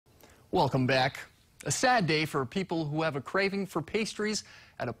Welcome back. A sad day for people who have a craving for pastries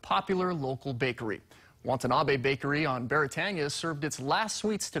at a popular local bakery. Watanabe Bakery on Beretania served its last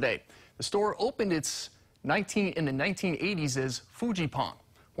sweets today. The store opened in the 1980s as Fujipan.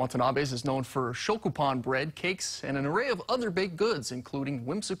 Watanabe's is known for shokupan bread, cakes, and an array of other baked goods, including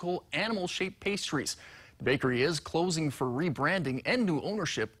whimsical animal-shaped pastries. The bakery is closing for rebranding and new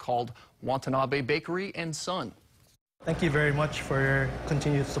ownership called Watanabe Bakery & Son. Thank you very much for your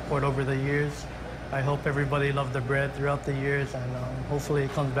continued support over the years. I hope everybody loved the bread throughout the years, and hopefully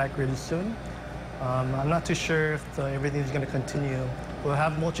it comes back really soon. I'm not too sure if everything's going to continue. We'll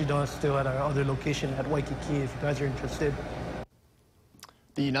have mochi donuts still at our other location at Waikiki if you guys are interested.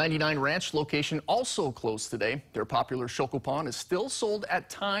 The 99 Ranch location also closed today. Their popular shokupan is still sold at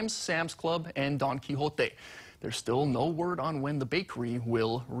Times, Sam's Club, and Don Quixote. There's still no word on when the bakery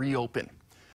will reopen.